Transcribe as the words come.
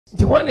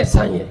The one is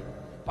sign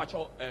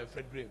Pacho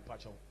Fred Green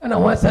Pacho. And I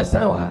want to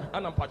sign her.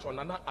 And I'm Pacho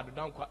Nana at the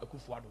down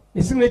Kufuado.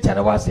 The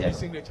signature was here. The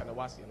signature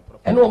was here.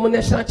 And woman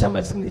national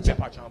chamber signature.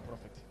 Pacho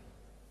prophet.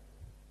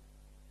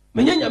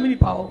 Many Yamini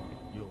Power.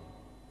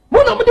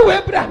 Mona Mudi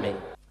Webrami.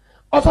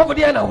 Also for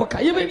the Anna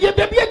Hoka. You may be a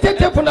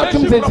take from that.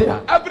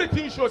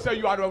 Everything shows that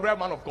you are a real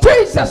man of God.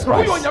 Jesus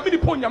Christ. You are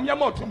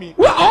Yamini to me.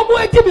 Well,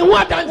 always give me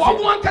one dance.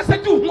 One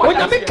can do.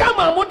 When you come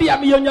on, what do you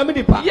mean?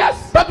 Yamini?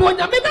 Yes. But when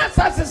Yamina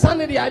says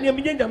Sunday, I am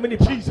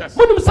Yamini. Jesus.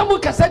 When someone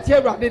can set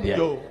here, I did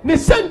it. They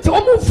sent to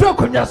almost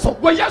Froconyaso.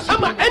 Well, yes,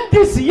 I'm an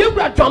NPP. You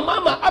brought your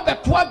mama up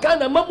at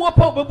Tuagan and Mamma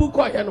Papa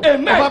Buko.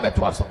 Amen.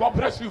 God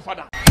bless you,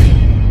 Father.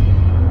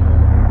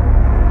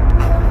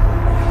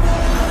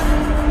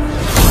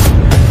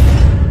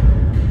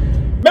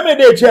 Meme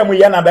de chemu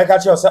yana beka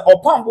che say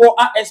Opambour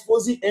are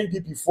exposing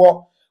NPP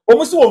for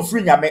almost one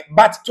free nyame,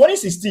 but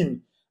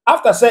 2016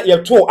 after say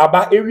ye to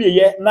aba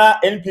ewie na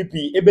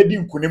NPP ebedi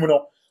nkunim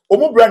no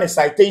omu bra ne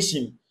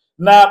citation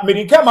na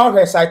medika ma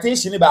hwe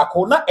citation ba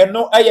ko na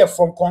eno aye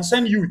from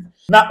concerned youth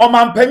na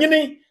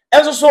omampanyini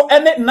enso so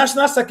ene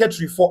national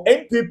secretary for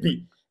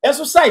NPP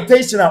enso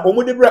citation a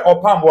omu de bra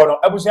Opambour no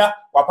abusia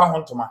wapa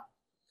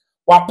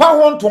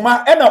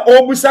hontoma ena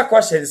obusa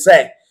question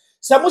say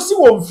Samusi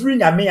won free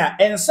nyame a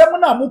ensem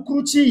na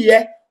mukruchi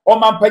ye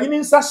omampanyini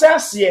nsahye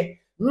ase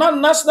na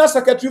national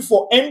secretary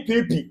for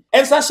NPP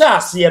ensahye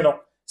ase no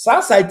sa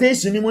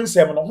citation ni mu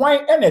nsem no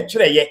hwan ena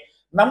twereye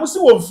na musi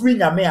won free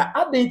nyame a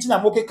adenchi na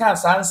mokeka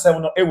sa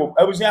nsem no ewom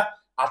abusua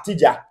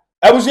atija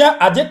abusua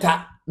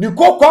ageta ni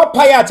kokwa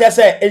paya che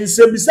se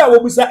ensebisa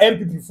wobusa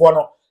NPP for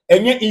no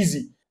enye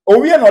easy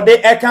owie no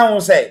de eka ho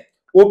se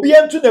obi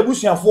entu na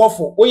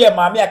busuafo wo ye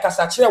maame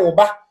akasa kire wo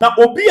ba na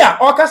obi a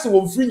okase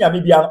wo mfiri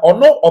nyame bia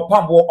ono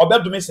Opambour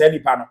obedome sa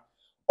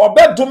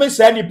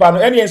nipa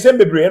no ene ensem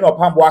bebre na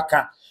Opambour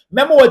aka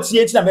memo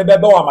watie ti na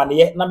mebebe wa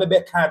maneye na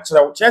mebe ka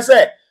kire wo kire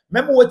se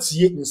memo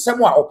watie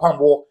nsem a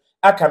Opambour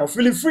aka no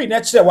feel free na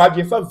kire wa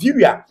adwe fa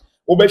view a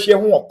obehwe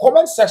ho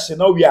comment section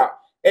na wi a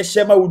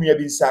ehye ma wonu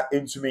abinsa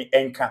entumi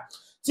enka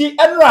ti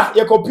enra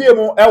yekopie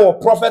mu ewo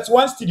Prophet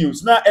One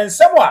Studios na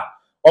ensem a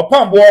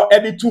Opambour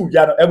edi tu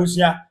ya no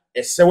abusua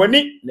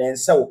esewani na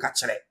ensa wo ka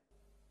kire.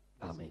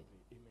 Amen.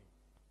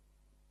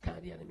 Can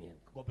the enemy?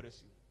 God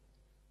bless you.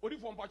 Odi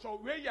from Pacho,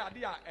 where you are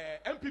there,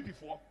 NPP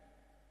for,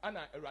 and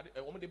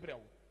a woman de Brel.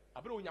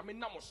 I believe you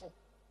mean Namoso.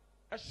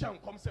 A sham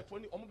comes at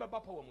 20 Omba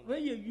Power. Where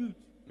you youth?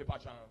 Me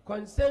Pacha.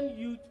 Concern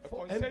youth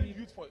for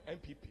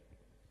NPP.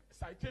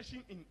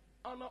 Citation in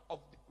honor of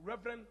the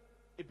Reverend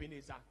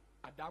Ebenezer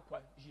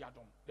Adakwa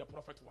Jiadom, the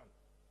prophet one.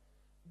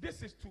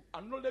 This is to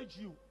acknowledge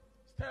you,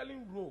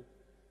 sterling role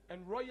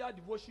and royal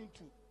devotion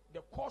to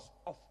the cause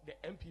of the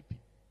NPP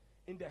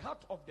in the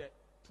heart of the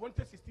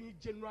 2016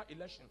 general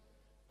election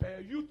per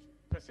youth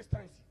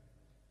persistency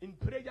in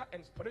prayer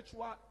and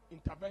spiritual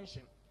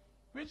intervention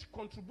which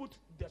contribute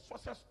the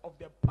success of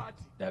the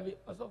party. David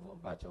also from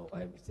Pacho,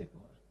 I mistake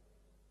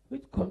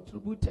which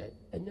contributed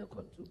and you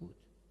contribute.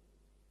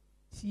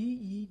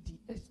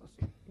 TEDS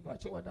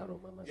Pacho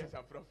Wadaroma. Yes,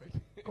 I'm prophet.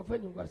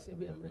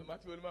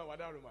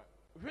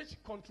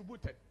 Which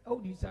contributed. How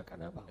do you say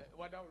Kanaba?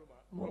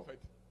 Wadaroma, prophet.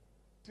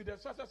 To the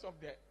success of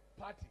the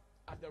party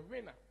as the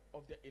winner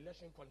of the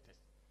election contest.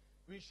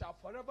 We shall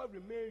forever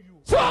remain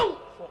you. So,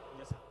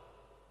 yes, sir.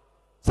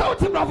 So,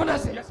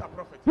 yes, sir,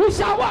 prophet. We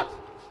shall what?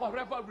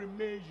 Forever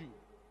remain you.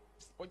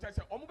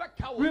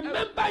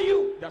 Remember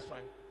you. That's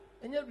right.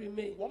 And you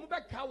remain. For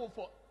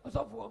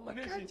also for my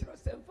country,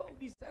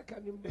 this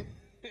coming back.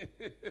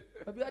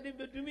 But we are doing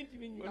to me.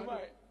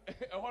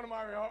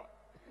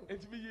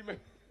 It's me.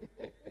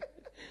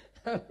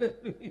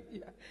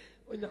 Hallelujah.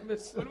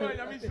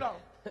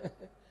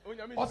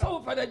 Also,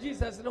 Father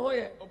Jesus, no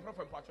way.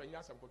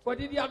 What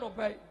did you not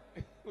pay?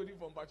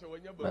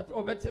 But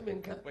over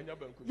Timinka.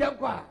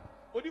 Yamqua.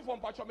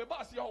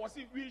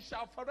 We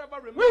shall forever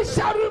remember. We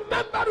shall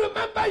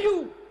remember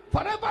you.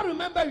 Forever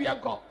remember you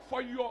have got.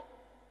 For your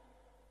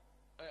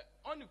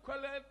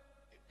unequaled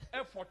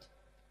effort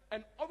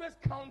and always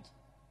count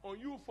on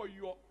you for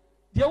your.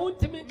 The only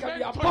thing can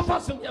be a papa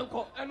some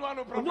yanko. And one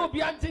of no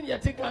be anting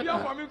yet.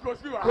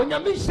 When you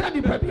miss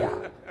the baby.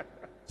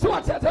 So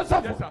what's that? Yes,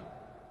 sir.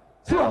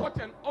 So I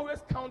can always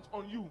count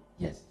on you.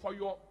 Yes. For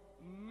your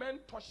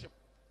mentorship.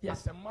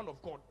 Yes. As a man of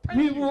God.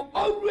 We will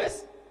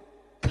always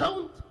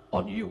count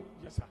on you.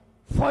 Yes, sir.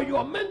 For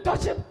your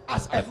mentorship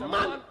as a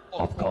man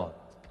of God.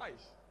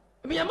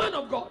 Be a man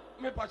of God.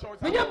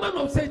 Be a man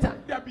of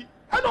Satan.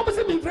 I don't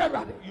see me very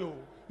ready. You.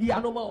 Yeah,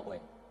 no more way.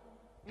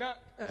 Now,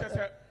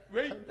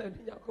 wait.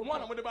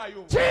 One of the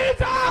you. Jesus.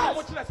 How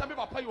much less I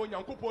pay you on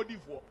your couple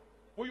for?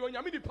 Will you on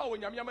your power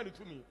when you're money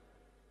to me?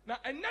 Now,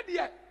 and not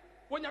yet.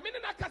 When you're in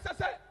a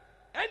cassa,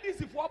 and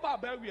this is for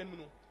about Barry and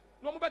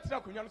no better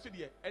than you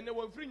see and they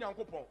were free young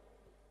couple.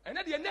 And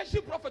then the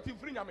nation prophet in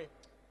free me.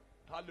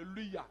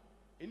 Hallelujah.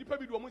 Any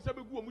baby do almost have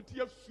a good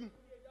soon.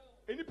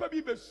 Any baby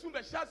be soon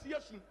the shots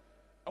here soon.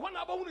 I want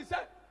to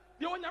say,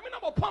 the one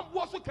Yamina pump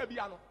was so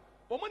cabiano.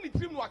 Or money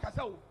trim like I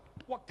said,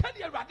 what can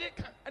you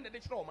radic and the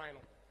digital mine?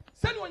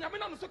 Send one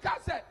Yamina so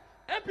can say,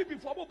 NPP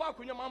for mobile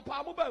kunya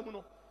mampa mobile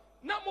muno.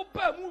 Na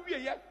mobile movie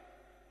ye.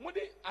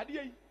 Modi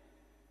adie.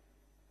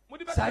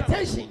 Modi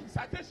citation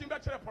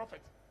back to the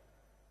prophet.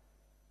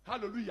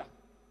 Hallelujah.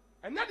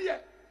 And that year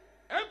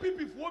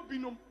NPP for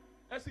binum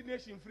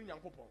nation free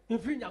Yankopon. In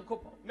free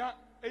Yankopon. Now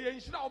a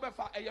inshira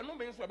obefa a no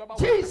means about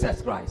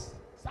Jesus Christ.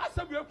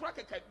 Sasa we crack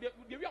the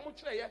we are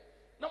much here.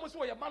 Now must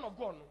be a man of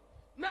God.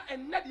 Now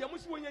and that you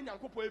must win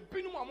Yankopon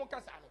binum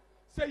amokasa.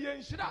 Say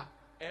inshira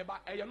eba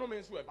a no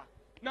means weba.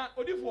 Now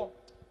odifo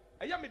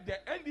I am the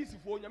NDC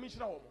for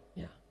Yamishra.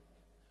 Yeah.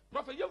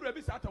 Prophet, you will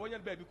be sat when your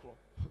baby crow.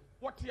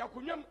 What you are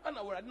and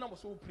our number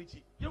so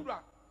preachy. You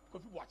are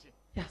coffee watching.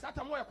 Yes.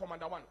 Satan Moya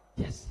Commander 1.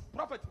 Yes.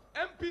 Prophet,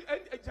 MP,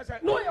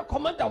 and no, your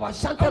commander was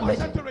Santa.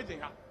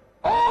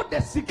 All the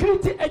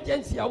security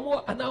agency are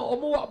more and now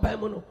more by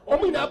Mono.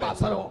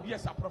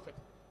 Yes, sir, Prophet.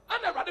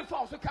 And I rather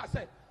false can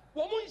say,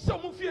 woman,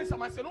 some of you,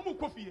 some I said, no more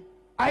coffee.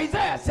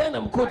 Isaiah sent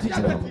them quoted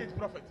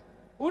Prophet.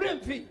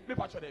 Wouldn't fee. Me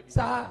patch of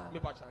Sir. Me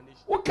patch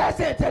what can I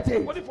say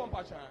 38? What if one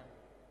patch?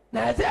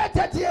 Now, Isaiah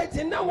 38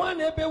 in no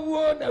one ever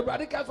won a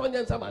radical one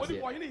and some.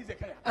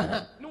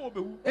 No,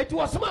 it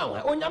was small.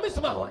 On your miss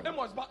small. It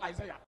was about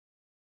Isaiah.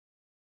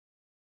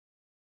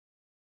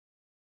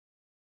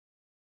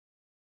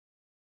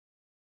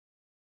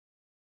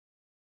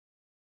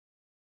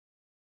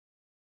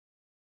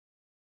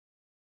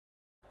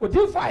 Would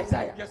you fight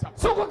Isaiah? Yes, sir.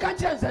 So what can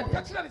chance that?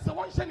 It's a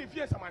one shiny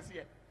fear, some I see.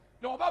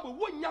 No, Bible,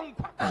 one young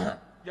pack.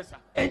 Yes, sir.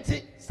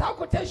 And South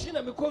quotation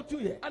and we call to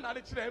you. And I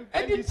let them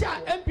NPP,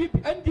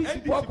 NDC,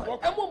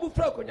 and what will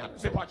throw on your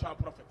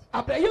prophet.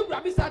 After you,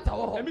 Rabbi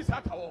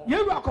Sata,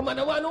 you are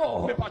commander one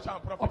or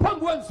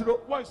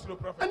Opambour, one slow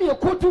prophet. and your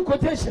quote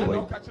quotation.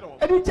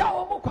 And it's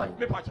our coin.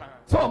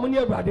 So I'm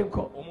near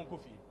Radinko.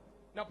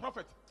 Now,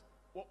 prophet,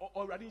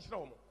 or Radin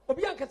Shroom.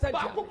 Obianca said,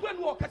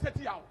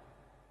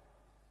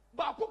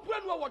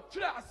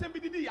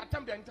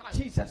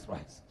 Jesus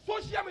Christ.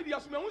 Social media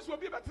will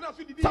be better.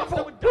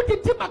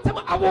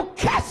 I will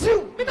catch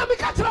you.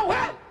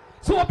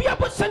 So I'll be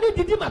able to send you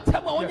the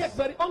Matama on your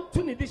very own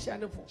tune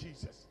edition for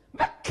Jesus.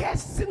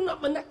 Macassin of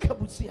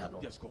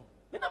Manacabuciano. Yes, go.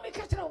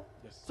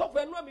 So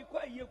when we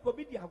quite you could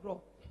be the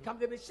agro. Come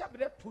to the shop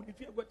there to the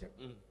fear.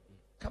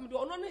 Come to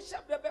on a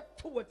shop there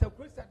to what the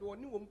Christian or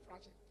new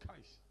project.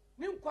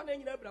 New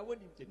Conan Nebra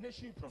winning the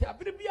nation.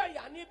 Abibia,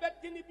 Yanni,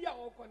 Bettinibia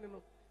or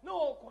Conan.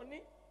 No,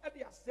 Connie, at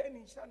the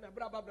ascending Shana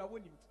Brabra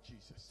winning.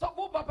 Jesus. So,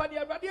 Papa,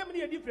 the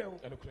Radiamini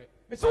different.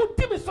 So,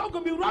 Timmy Song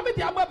will be rabbit,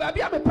 the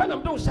baby, I'm a pen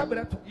of those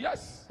Shabbat.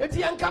 Yes, it's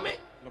young coming.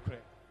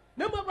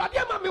 No more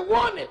Radiama me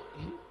warning.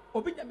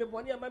 Obita me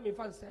one year, mammy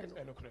fan said.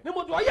 No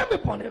more do I am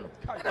upon him.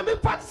 And I'm a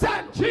fan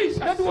said, Jesus,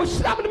 that was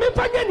slapping me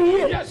for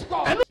here. Yes,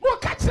 God. And no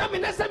catch them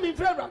in the same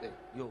friend.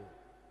 Yo.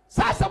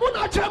 Sasa, one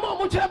or German,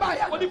 which I buy.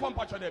 What if I'm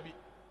Pacha Debbie?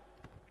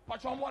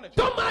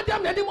 Don't mind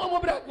them, any more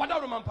bread. What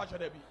other man Pacha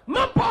Debbie?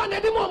 Mampa,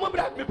 any more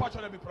bread. Me Pacha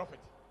Debbie prophet.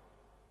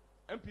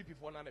 NPP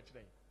for none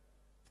today.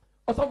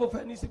 Also, for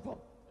Fancy Pop.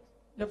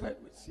 The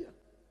fact was here.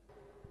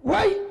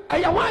 Why? I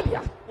am one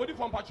here. What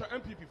if I'm Pacha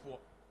NPP for?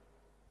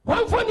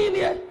 One for in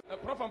here.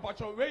 Prophet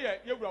Pacha, where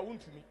you were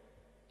wound to me.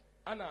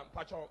 And I'm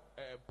Pacha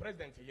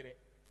president here.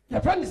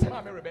 Your friend is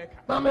Mamma Rebecca.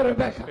 Mamma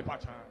Rebecca. The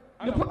Pacha.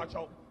 And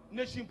Pacha,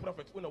 nation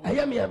prophet. I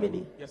am here,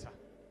 Minnie. Yes, sir.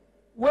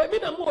 Where me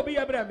no more be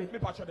a brave. Me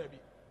Pacha Debbie.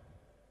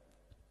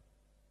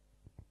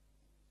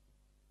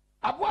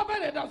 Abua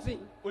bene dancing.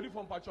 Only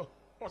from Pacho.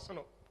 What's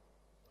no?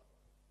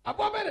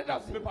 Abua bene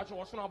dancing. Me Pacho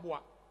was no abua.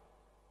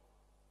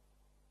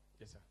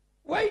 Yes, sir.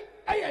 Wait,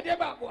 I had a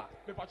babua.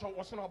 Me Pacho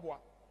was no abua.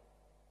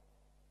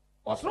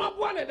 Was no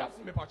abua ne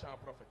dancing. Me Pacho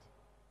prophet.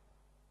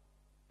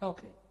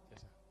 Okay.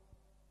 Yes, sir.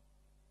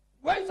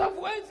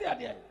 Where's the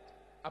idea?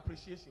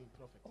 Appreciation,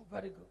 prophet. Oh,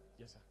 very good.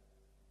 Yes, sir.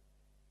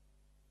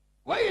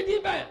 Where you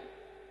did by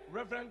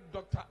Reverend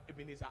Dr.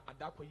 Ebenezer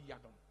Adakwa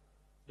Yadom,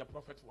 the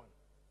prophet one.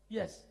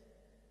 Yes.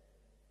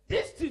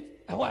 This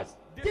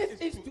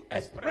is to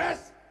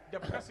express the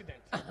president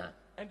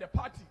and the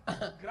party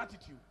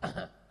gratitude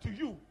to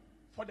you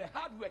for the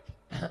hard work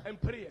and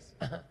prayers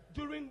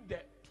during the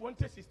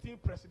 2016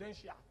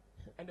 presidential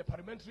and the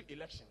parliamentary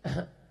election.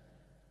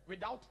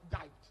 Without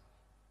doubt,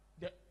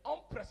 the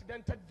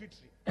unprecedented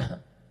victory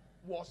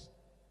was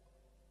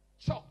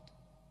chalked,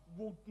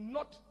 would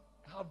not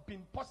have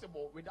been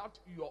possible without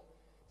your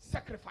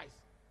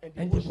sacrifice and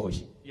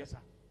devotion. Yes, sir.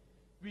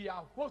 We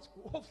are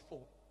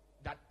hopeful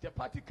that the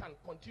party can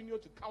continue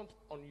to count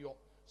on your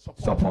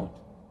support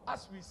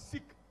as we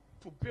seek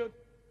to build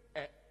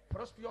a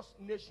prosperous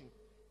nation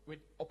with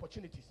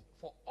opportunities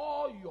for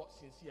all your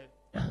sincere.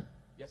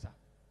 Yes, sir.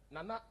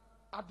 Nana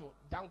Ado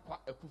Dankwa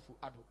Ekufu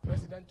Ado,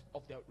 President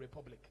of the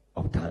Republic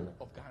of Ghana.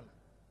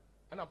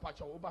 And I'm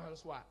Pacha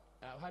Obahanswa,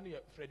 Hani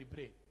Freddie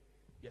Bray.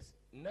 Yes,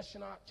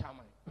 National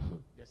Chairman.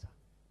 Yes, sir.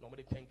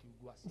 Normally, thank you.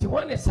 Do you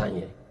want to sign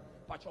here?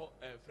 Pacho,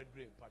 Fred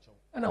Bray, Pacho.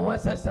 And I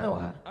want to sign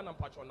her. And I'm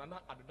Pacho,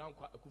 Nana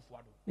Adudankwa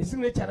Ekufuado. The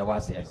signature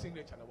was here.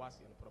 Signature was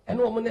here. And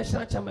one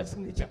national chairman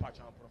signature.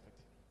 Pacho, prophet.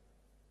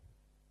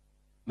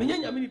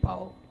 Menya mini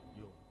power.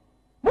 Yo.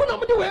 Mona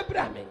mudi we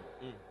brame.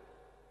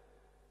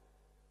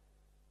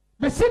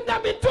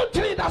 Besina me to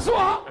tree, that's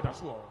all.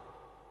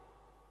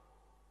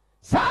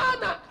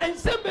 Sana and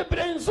send me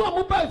brain so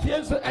mobile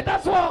fiance, and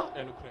that's all.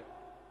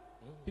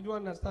 You do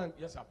understand?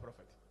 Yes, our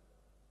prophet.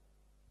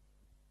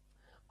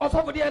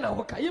 Also, for the end of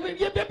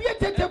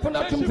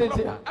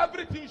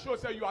everything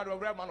shows that you are a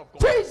real man of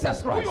God.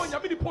 Jesus Christ.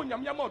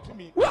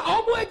 Well,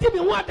 almost give me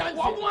one dance.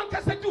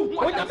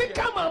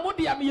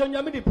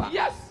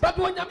 Yes, but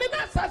when you mean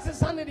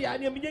assassin, I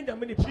am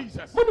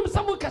Jesus. When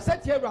someone can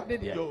set here,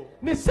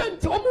 they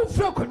sent almost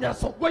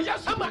Froconaso. Well,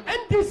 yes, I'm an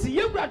NDC,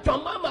 you brought your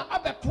mama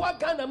up at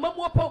Twagan and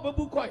Mamma Papa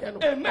Buko and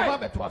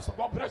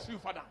God bless you,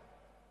 Father.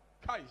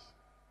 Kais,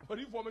 for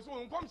you for me, so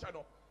come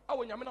shadow. I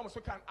want your man so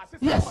can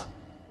assist. Yes.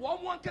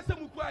 One can say,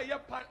 "Mukwaya,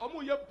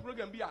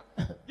 program be a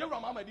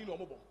Mama Dino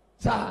Mobo."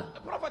 Sir,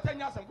 the prophet 10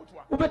 years and go to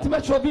one. But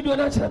much your video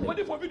naturally. What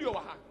if for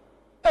video?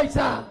 Hey,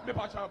 sir, the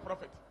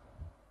prophet.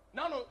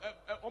 Now, no,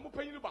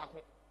 paying you back.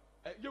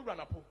 You run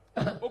up.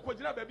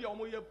 Okojina baby,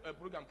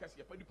 program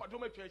Cassia, but the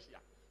Padoma Church here.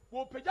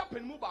 We'll pay up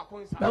and move back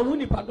on inside. Now,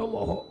 Winnie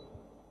Padomo.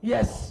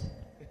 Yes,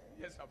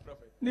 yes, our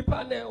prophet.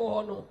 Nipane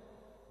or no.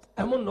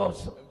 I'm on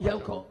also.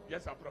 Yanko.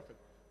 Yes, our prophet.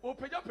 We'll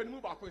pay up and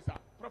move back on inside.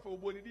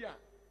 Prophet Bonidia.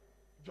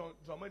 John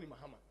Dramani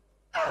Mahama.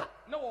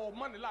 No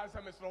money last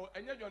semester,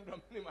 and you're John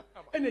Dramani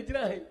Mahama. And it's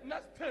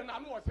not 10,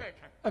 I'm not saying.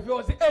 If you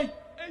was 8,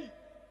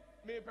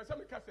 may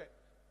Pesami Cassette,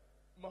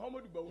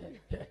 Muhammad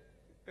Bowie.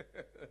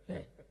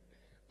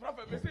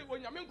 Prophet, they say,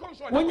 when Yamin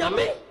comes on, when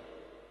Yamin,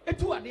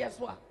 it's what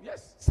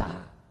yes,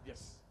 sir,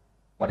 yes.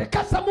 But the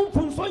Casamun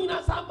from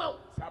Soina Sama,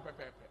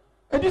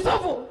 it is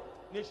awful.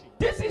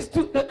 This is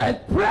to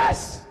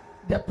express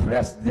the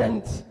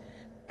president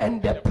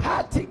and the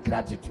party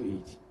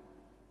gratitude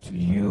to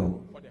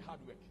you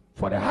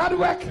for the hard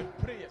work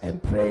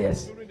and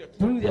prayers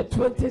during the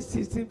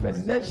 2016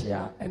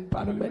 presidential and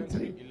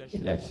parliamentary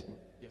election.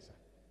 Yes, sir.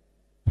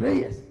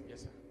 Prayers.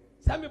 Yes, sir.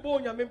 Sami bo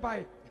nyame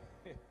pai.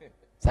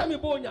 Sami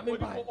bo nyame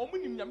pai.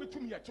 Omunim nyame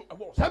tumi eto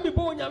ewo. Sami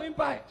bo nyame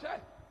pai.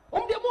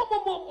 Omde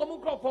mo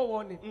crop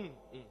warning.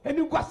 And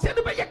you go say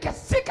no be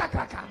kese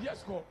kakaka.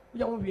 Yes, go.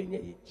 Ya mo wie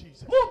nye.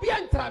 Jesus. Mo bi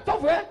antra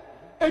tofwe.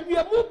 And you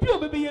are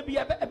moving be dead. Be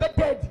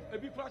dead.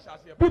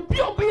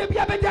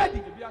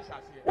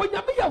 When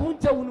you be a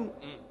hunter,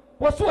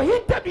 was so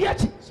hinted the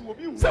etching.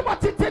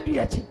 Somebody did the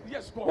etching.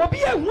 Yes, will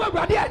be a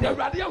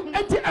radiator.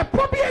 And a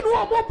probably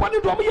no more money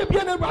to be a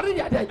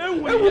radiator.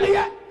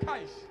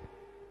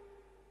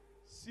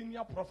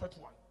 Senior prophet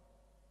one.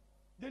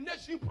 The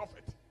nation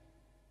prophet.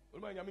 We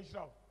were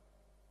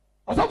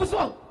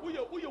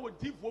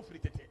deep for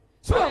it.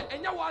 So,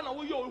 and you want to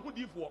know who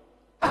deep for.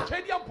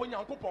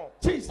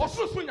 Jesus.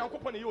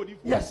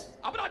 Yes.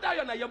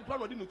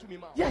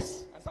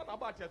 Yes.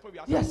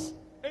 Yes.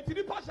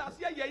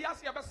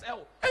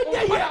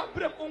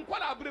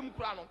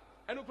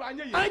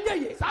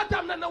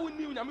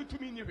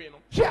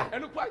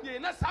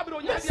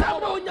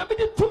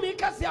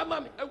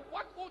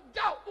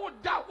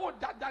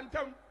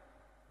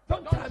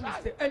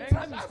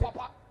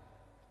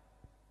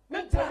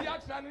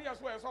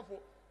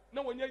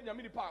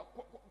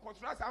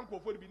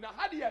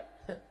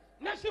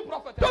 Nation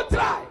prophet. Don't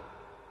try.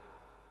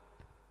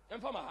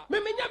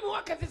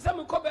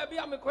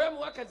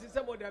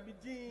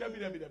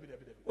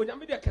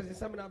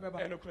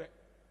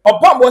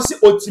 Opambour si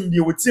otim bi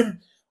otim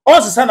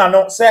onsesa na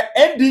no se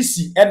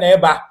NDC na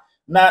eba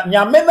na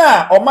nyame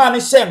na oma ne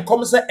hye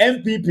nkom se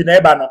NPP na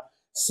eba no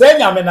se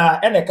nyame na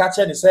ene ka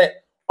che ne se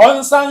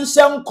onsan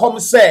hye nkom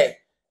se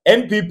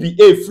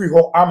NPP free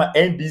ho ama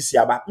NDC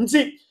aba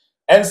nti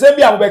ensem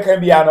bi abobeka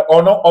bia no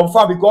ono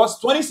onfa because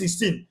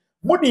 2016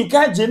 mudi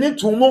kan jeni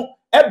tumu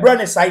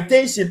brand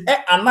citation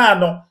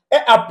anano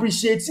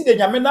appreciate the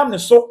nyame nam ne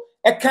so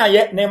kan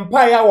ye ne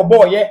mpa ya wo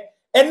boye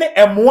ene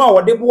emoa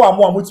wo de bo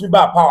amoa mutimi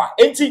ba power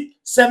enti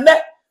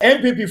sene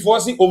NPP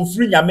force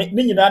omfiri nyame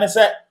ne nyina ne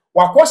se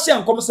wakohye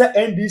nkom se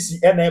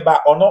NDC na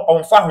eba ono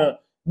onfa ho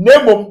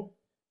nemom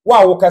wa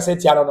wo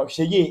kaseti ano no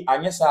hweye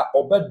anyesa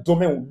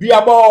obedome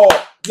biabo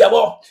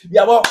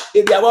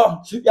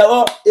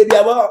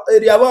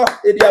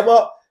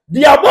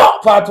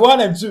Diabo part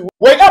 1 and 2.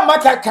 We got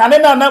maka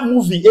kanena na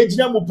movie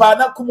ejina mupa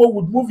na kumo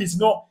wood movies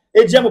no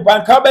ejia mupa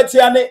nka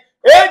betiane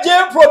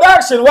AJ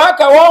production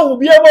waka won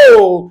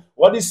biabo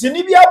what is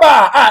sini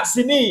biaba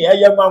sini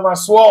eye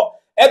nwanwaso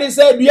e dey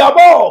say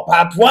diabo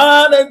part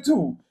 1 and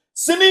 2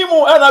 sini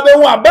mu ana be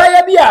hu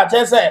abaya bia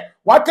che say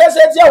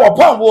wakase tia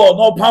Opambour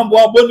no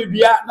Opambour bonu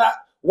bia na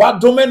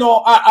wadome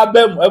no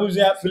abam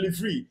abuzia feel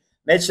free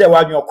na share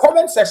wadwo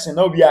comment section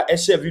na bia e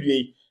share video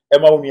yi e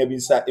ma wonu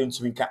abinsa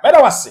entumi nka meda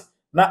wase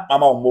na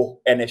mama omo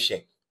ene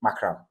hye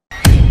makram